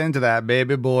 Trying to get into that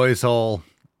baby boy's hole.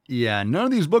 Yeah, none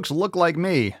of these books look like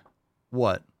me.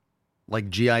 What? Like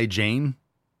G.I. Jane?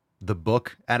 The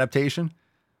book adaptation?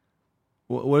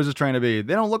 What is it trying to be?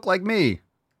 They don't look like me.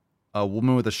 A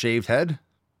woman with a shaved head?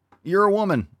 You're a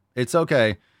woman. It's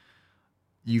okay.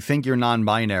 You think you're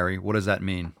non-binary. What does that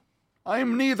mean?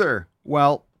 I'm neither.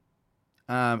 Well,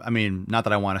 I mean, not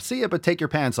that I want to see it, but take your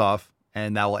pants off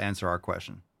and that will answer our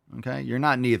question. Okay? You're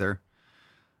not neither.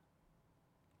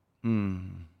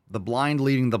 The blind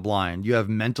leading the blind. You have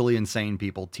mentally insane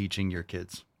people teaching your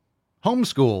kids.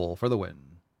 Homeschool for the win.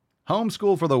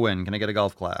 Homeschool for the win. Can I get a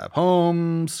golf clap?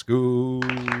 Homeschool.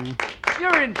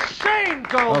 You're insane,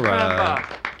 gold member.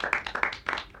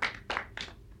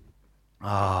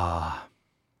 Fund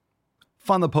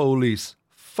the police.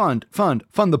 Fund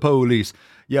the police.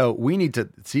 Yo, we need to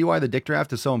see why the dick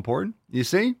draft is so important. You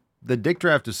see? The dick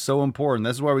draft is so important.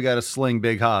 This is why we got to sling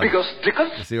big hog.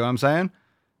 You see what I'm saying?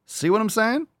 See what I'm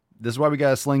saying? This is why we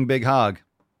got to sling big hog.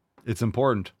 It's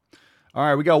important. All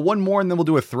right, we got one more, and then we'll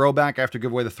do a throwback after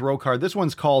give away the throw card. This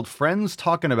one's called Friends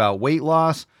Talking About Weight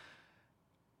Loss.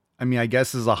 I mean, I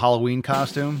guess this is a Halloween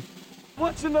costume.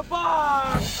 What's in the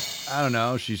box? I don't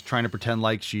know. She's trying to pretend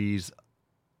like she's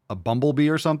a bumblebee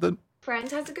or something.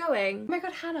 Friend, how's it going? Oh my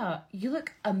god, Hannah, you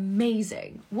look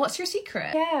amazing. What's your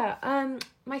secret? Yeah,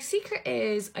 my secret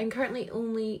is I'm currently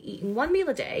only eating one meal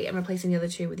a day and replacing the other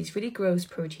two with these really gross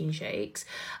protein shakes.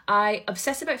 I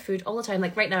obsess about food all the time.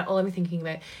 Like right now, all I'm thinking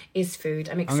about is food.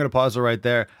 I'm going to pause it right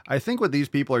there. I think what these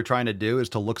people are trying to do is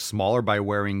to look smaller by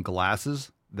wearing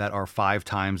glasses that are 5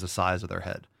 times the size of their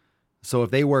head. So if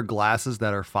they wear glasses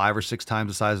that are 5 or 6 times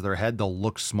the size of their head, they'll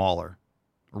look smaller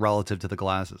relative to the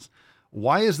glasses.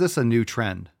 Why is this a new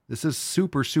trend? This is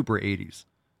super, super 80s.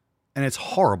 And it's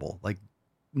horrible. Like,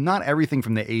 not everything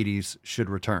from the 80s should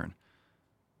return.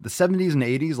 The 70s and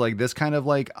 80s, like this kind of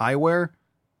like eyewear,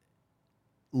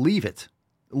 leave it.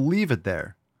 Leave it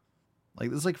there. Like,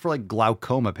 this is like for like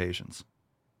glaucoma patients.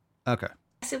 Okay.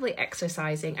 Aggressively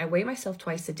exercising. I weigh myself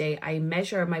twice a day. I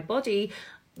measure my body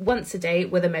once a day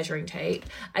with a measuring tape.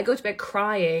 I go to bed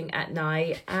crying at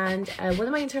night, and one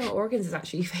of my internal organs is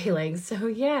actually failing. So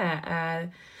yeah,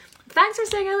 thanks for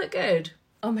saying I look good.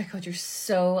 Oh my god, you're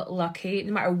so lucky.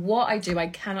 No matter what I do, I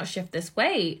cannot shift this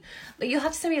weight. Like, you'll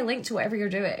have to send me a link to whatever you're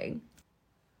doing.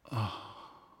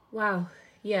 Wow.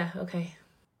 Yeah, okay.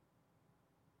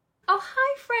 Oh,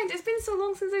 hi friend. It's been so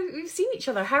long since we've seen each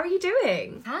other. How are you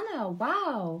doing? Hannah,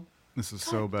 wow. This is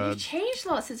so bad. You've changed a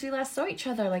lot since we last saw each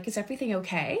other. Like, is everything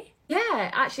okay?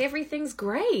 Yeah, actually everything's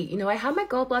great. You know, I had my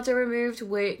gallbladder removed,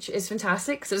 which is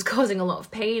fantastic because it was causing a lot of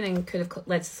pain and could have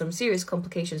led to some serious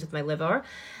complications with my liver.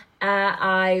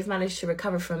 I've managed to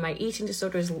recover from my eating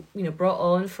disorders, you know, brought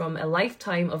on from a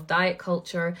lifetime of diet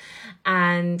culture.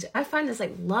 And I find this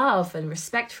like love and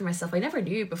respect for myself I never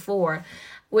knew before,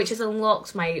 which has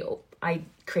unlocked my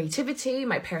creativity,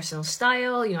 my personal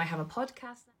style. You know, I have a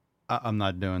podcast. I'm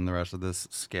not doing the rest of this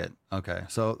skit. Okay,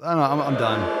 so I don't know, I'm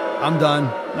done. I'm done.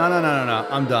 No.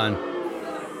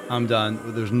 I'm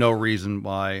done. There's no reason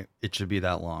why it should be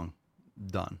that long.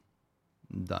 Done.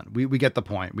 We get the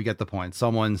point.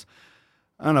 Someone's,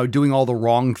 I don't know, doing all the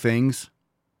wrong things.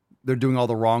 They're doing all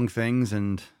the wrong things,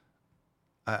 and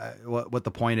what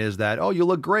the point is that, oh, you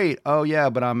look great. Oh yeah,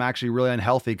 but I'm actually really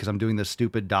unhealthy because I'm doing this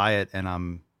stupid diet and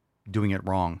I'm doing it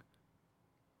wrong.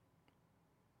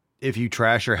 If you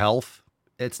trash your health,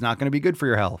 it's not going to be good for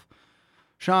your health.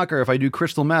 Shocker, if I do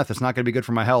crystal meth, it's not going to be good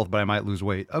for my health, but I might lose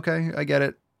weight. Okay, I get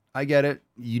it.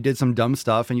 You did some dumb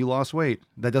stuff and you lost weight.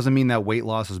 That doesn't mean that weight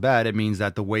loss is bad. It means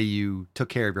that the way you took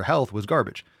care of your health was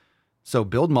garbage. So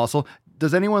build muscle.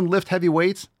 Does anyone lift heavy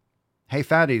weights? Hey,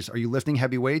 fatties, are you lifting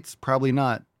heavy weights? Probably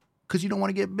not, because you don't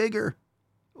want to get bigger.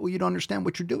 Well, you don't understand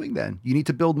what you're doing then. You need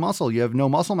to build muscle. You have no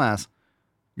muscle mass.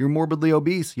 You're morbidly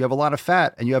obese. You have a lot of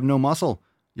fat and you have no muscle.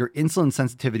 Your insulin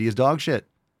sensitivity is dog shit.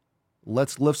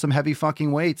 Let's lift some heavy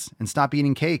fucking weights and stop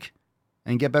eating cake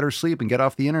and get better sleep and get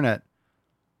off the internet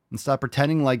and stop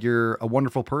pretending like you're a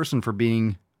wonderful person for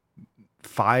being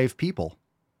 5 people.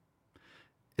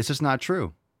 It's just not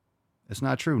true. It's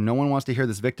not true. No one wants to hear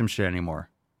this victim shit anymore.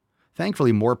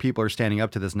 Thankfully, more people are standing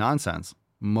up to this nonsense.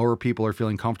 More people are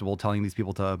feeling comfortable telling these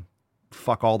people to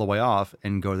fuck all the way off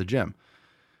and go to the gym.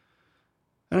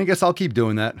 And I guess I'll keep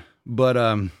doing that. But,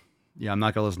 yeah, I'm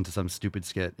not going to listen to some stupid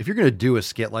skit. If you're going to do a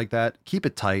skit like that, keep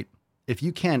it tight. If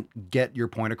you can't get your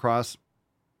point across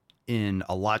in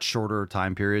a lot shorter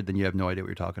time period, then you have no idea what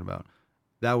you're talking about.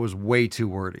 That was way too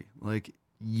wordy. Like,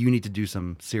 you need to do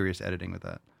some serious editing with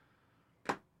that.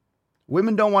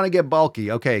 Women don't want to get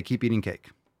bulky. Okay, keep eating cake.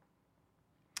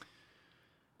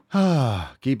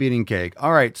 Keep eating cake.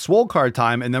 All right, swole card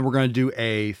time, and then we're going to do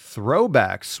a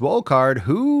throwback swole card.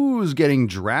 Who's getting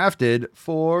drafted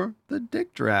for the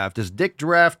dick draft? It's dick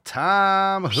draft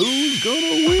time. Who's going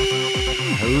to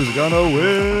win? Who's going to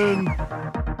win?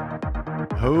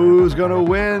 Who's going to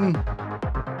win?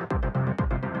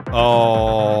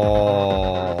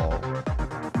 Oh.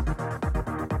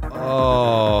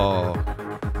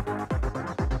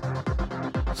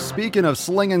 Speaking of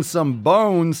slinging some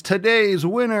bones, today's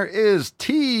winner is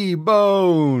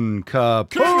T-Bone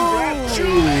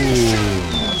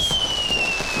Congratulations!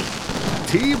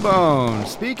 T-Bone.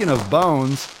 Speaking of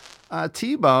bones,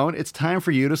 T-Bone, it's time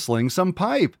for you to sling some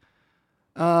pipe.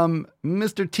 Mr.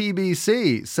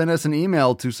 TBC, send us an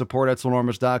email to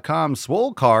support@swolenormous.com.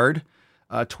 Swole card.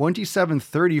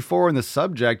 2734 in the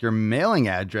subject, your mailing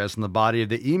address in the body of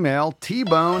the email.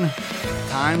 T-Bone,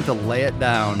 time to lay it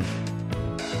down.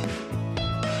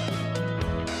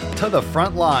 To the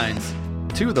front lines.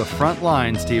 To the front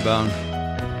lines, T-Bone.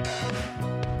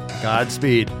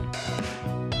 Godspeed.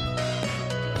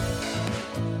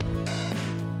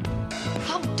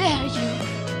 How dare you?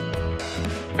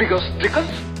 Because stickers?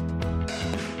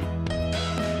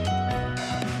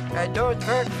 I don't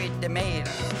work with the males,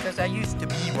 because I used to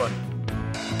be one.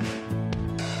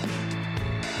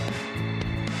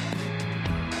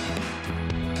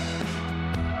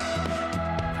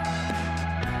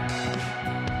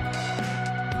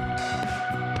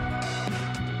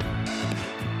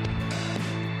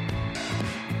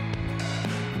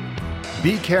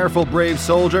 Be careful, brave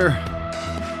soldier.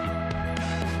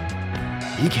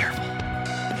 Be careful.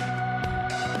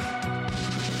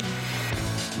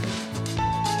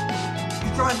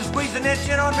 Trying to squeeze an inch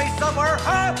in on me somewhere,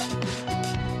 huh?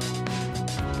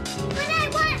 But I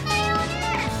want my own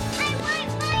ass! I want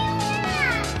my own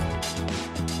ass!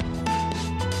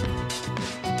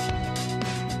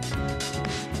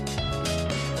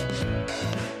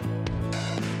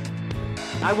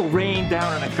 I will rain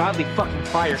down a godly fucking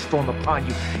firestorm upon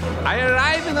you. I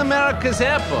arrive in America's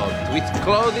airport with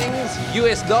clothing,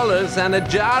 US dollars, and a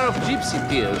jar of gypsy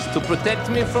tears to protect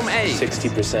me from AIDS.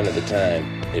 60% of the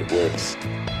time, it works.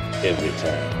 Every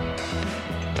time.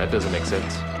 That doesn't make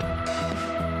sense.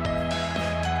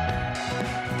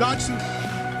 Dodson!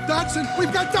 Dodson!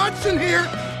 We've got Dodson here!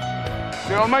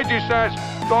 The Almighty says,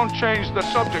 don't change the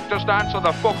subject, just answer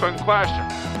the fucking question.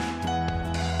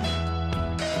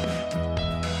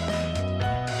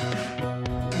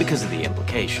 Because of the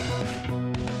implication.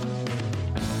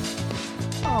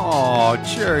 Oh,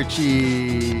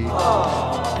 Churchy.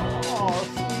 Oh,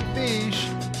 sweet fish.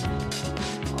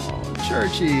 Oh,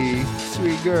 Churchy,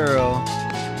 sweet girl.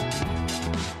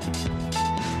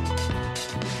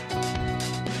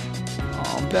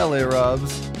 Oh, belly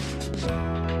rubs.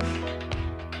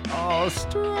 Oh,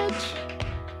 stretch.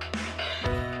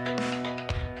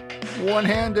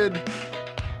 One-handed.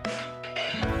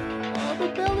 Oh, the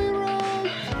belly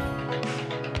rubs.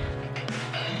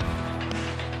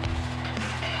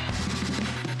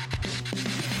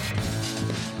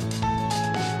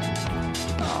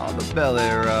 Oh, the belly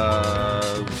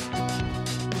rubs.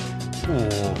 Oh.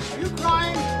 Are you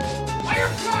crying? Are you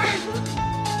crying?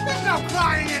 There's no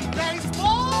crying in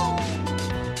baseball!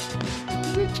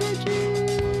 Is it Churchy?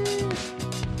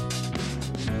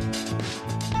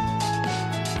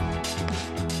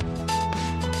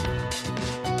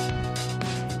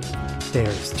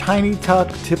 There's Tiny Tuck,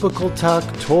 Typical Tuck,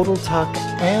 Total Tuck,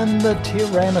 and the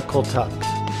Tyrannical Tuck.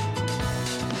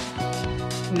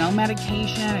 No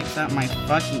medication except my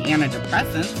fucking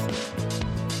antidepressants.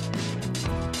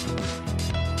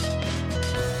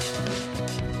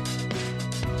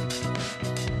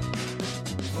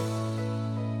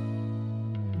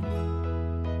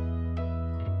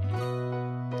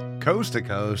 Coast to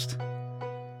coast.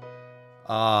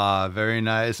 Ah, very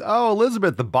nice. Oh,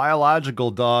 Elizabeth, the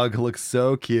biological dog, looks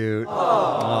so cute.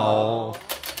 Oh,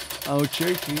 oh,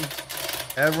 Churchy.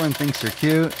 Everyone thinks you're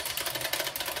cute.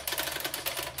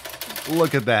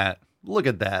 Look at that. Look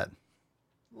at that.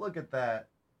 Look at that.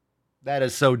 That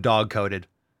is so dog-coded.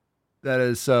 That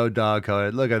is so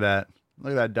dog-coded. Look at that.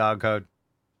 Look at that dog code.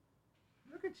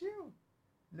 Look at you.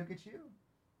 Look at you.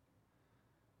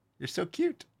 You're so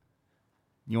cute.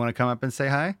 You want to come up and say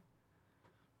hi?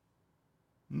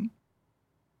 Hmm? You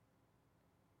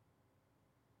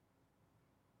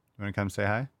want to come say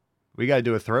hi? We got to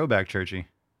do a throwback, Churchy.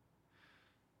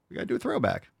 We got to do a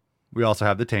throwback. We also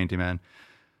have the Tainty Man.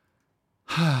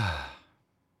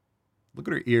 Look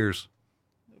at her ears.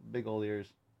 Big old ears.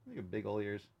 Look at big old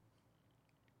ears.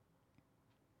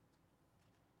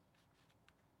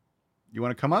 You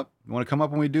want to come up? You want to come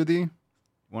up when we do the... You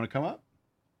want to come up?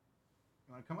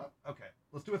 You want to come up? Okay.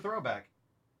 Let's do a throwback.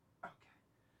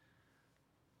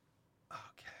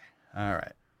 All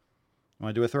right.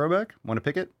 Want to do a throwback? Want to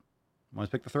pick it? Want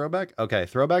to pick the throwback? Okay,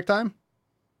 throwback time?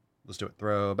 Let's do it.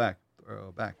 Throwback,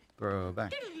 throwback,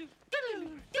 throwback.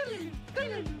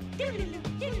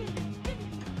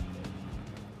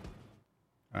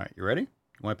 All right, you ready? You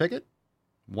want to pick it?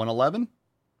 111?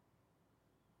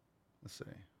 Let's see.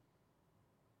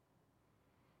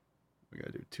 We got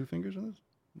to do two fingers on this?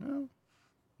 No.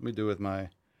 Let me do it with my... Let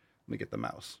me get the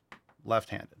mouse.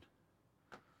 Left-handed.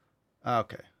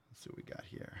 Okay. Let's see what we got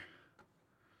here.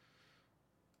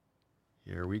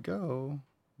 Here we go.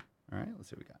 All right, let's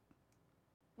see what we got.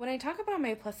 When I talk about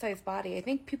my plus-size body, I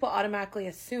think people automatically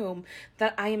assume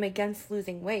that I am against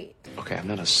losing weight. Okay, I'm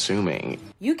not assuming.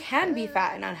 You can be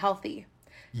fat and unhealthy.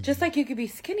 Just like you could be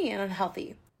skinny and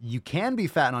unhealthy. You can be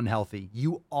fat and unhealthy.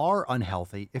 You are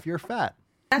unhealthy if you're fat.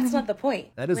 That's not the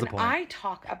point. That is when the point. I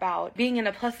talk about being in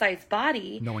a plus size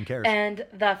body, no one cares. And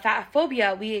the fat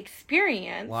phobia we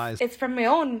experience, Lies. It's from my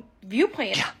own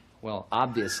viewpoint. Well,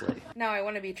 obviously. Now I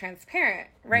want to be transparent.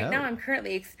 Right now I'm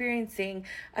currently experiencing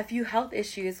a few health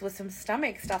issues with some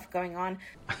stomach stuff going on.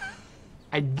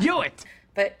 I knew it!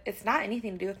 But it's not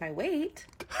anything to do with my weight.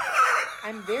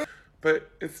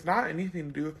 But it's not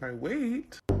anything to do with my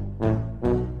weight.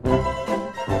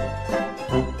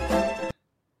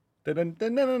 Look at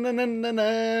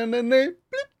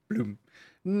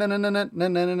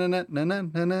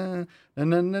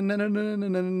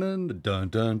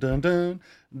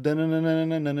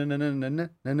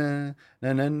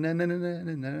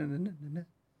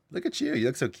you. You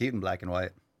look so cute in black and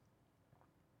white.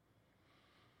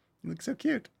 You look so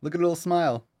cute. Look at the little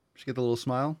smile. She got the little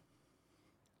smile.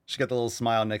 She got the little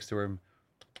smile next to her.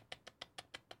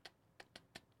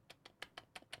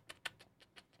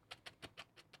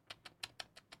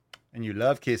 And you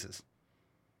love kisses.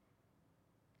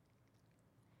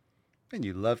 And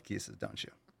you love kisses, don't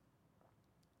you?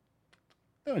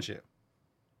 Don't you?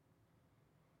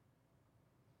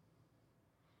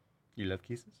 You love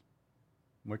kisses?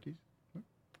 More kisses? More?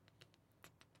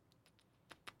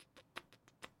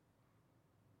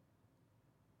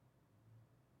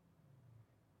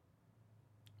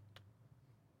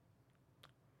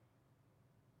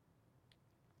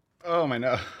 Oh, my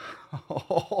nose.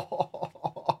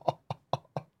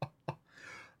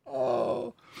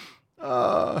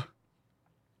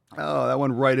 Oh, that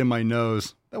went right in my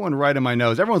nose. That went right in my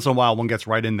nose. Every once in a while, one gets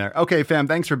right in there. Okay, fam,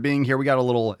 thanks for being here. We got a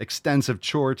little extensive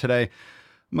chore today.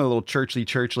 I'm a little churchly.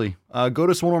 Go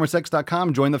to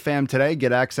swolenormalsex.com, join the fam today,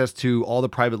 get access to all the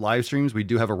private live streams. We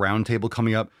do have a roundtable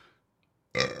coming up.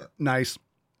 Nice.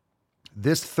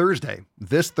 This Thursday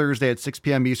at 6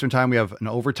 p.m. Eastern time, we have an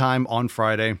overtime on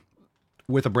Friday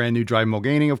with a brand new Drive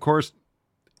Mulganey, of course.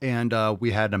 And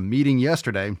we had a meeting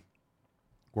yesterday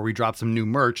where we dropped some new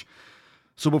merch.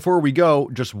 So before we go,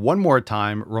 just one more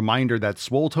time, reminder that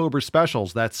Swoletober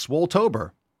specials, that's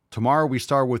Swoletober. Tomorrow we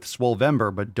start with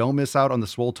Swolvember, but don't miss out on the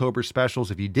Swoletober specials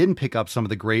if you didn't pick up some of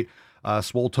the great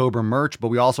Swoletober merch. But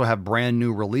we also have brand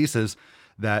new releases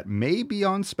that may be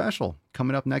on special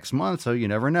coming up next month, so you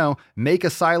never know. Make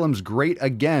Asylums great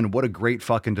again. What a great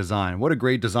fucking design. What a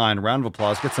great design. Round of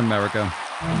applause. Get some America.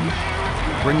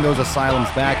 Bring those Asylums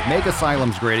back. Make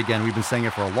Asylums great again. We've been saying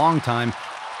it for a long time.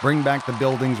 Bring back the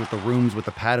buildings with the rooms with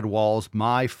the padded walls.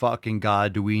 My fucking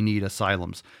God, do we need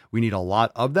asylums? We need a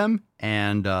lot of them.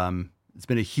 And it's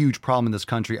been a huge problem in this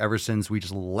country ever since we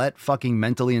just let fucking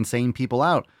mentally insane people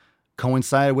out.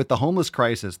 Coincided with the homeless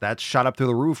crisis. That shot up through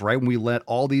the roof, right? When we let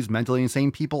all these mentally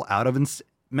insane people out of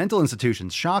mental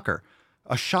institutions. Shocker.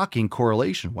 A shocking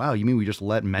correlation. Wow, you mean we just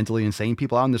let mentally insane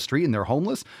people out on the street and they're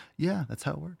homeless? Yeah, that's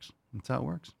how it works. That's how it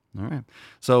works. All right.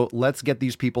 So let's get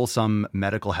these people some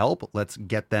medical help. Let's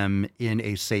get them in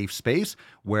a safe space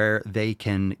where they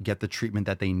can get the treatment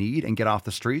that they need and get off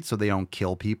the street so they don't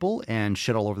kill people and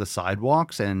shit all over the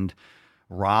sidewalks and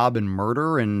rob and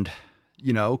murder and,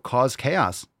 you know, cause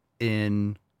chaos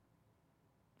in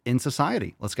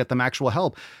society. Let's get them actual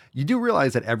help. You do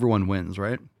realize that everyone wins,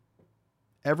 right?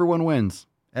 Everyone wins.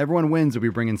 Everyone wins if we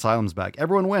bring asylums back.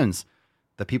 Everyone wins.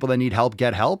 The people that need help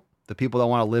get help. The people that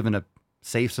want to live in a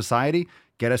safe society,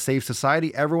 get a safe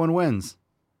society. Everyone wins.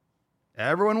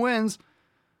 Everyone wins.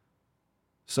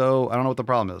 So I don't know what the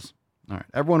problem is. All right.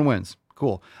 Everyone wins.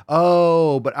 Cool.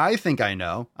 Oh, but I think I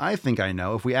know.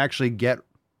 If we actually get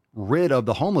rid of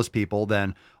the homeless people,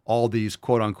 then all these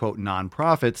quote unquote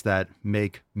nonprofits that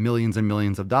make millions and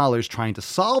millions of dollars trying to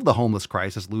solve the homeless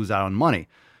crisis lose out on money.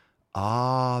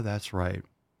 Ah, that's right.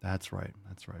 That's right.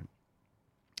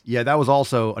 Yeah, that was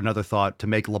also another thought to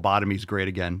make lobotomies great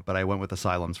again, but I went with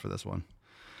asylums for this one.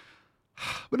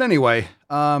 But anyway,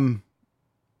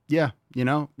 yeah, you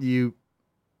know, you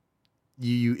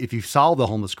if you solve the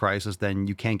homeless crisis, then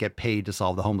you can't get paid to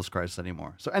solve the homeless crisis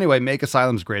anymore. So anyway, make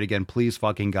asylums great again. Please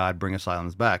fucking God, bring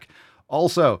asylums back.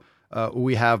 Also,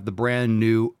 we have the brand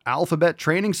new Alphabet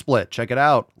training split. Check it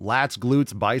out. Lats,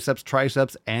 glutes, biceps,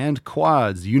 triceps, and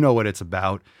quads. You know what it's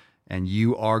about, and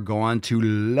you are going to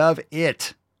love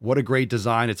it. What a great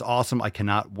design. It's awesome. I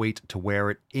cannot wait to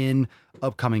wear it in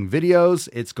upcoming videos.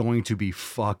 It's going to be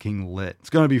fucking lit.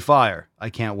 It's going to be fire. I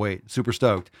can't wait. Super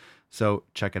stoked. So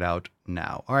check it out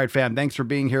now. All right, fam. Thanks for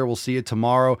being here. We'll see you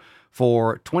tomorrow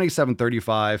for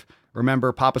 2735.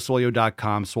 Remember,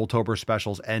 papasolio.com. Swoletober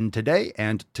specials end today.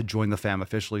 And to join the fam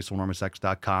officially,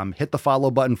 swolenormalsex.com. Hit the follow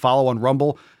button. Follow on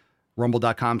Rumble.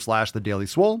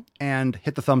 rumble.com/thedailyswole, and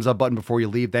hit the thumbs up button before you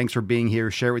leave. Thanks for being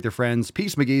here. Share it with your friends.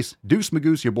 Peace, McGeese. Deuce,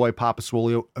 Magoose, your boy, Papa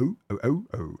Swolio. Oh, oh, oh,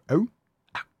 oh, oh.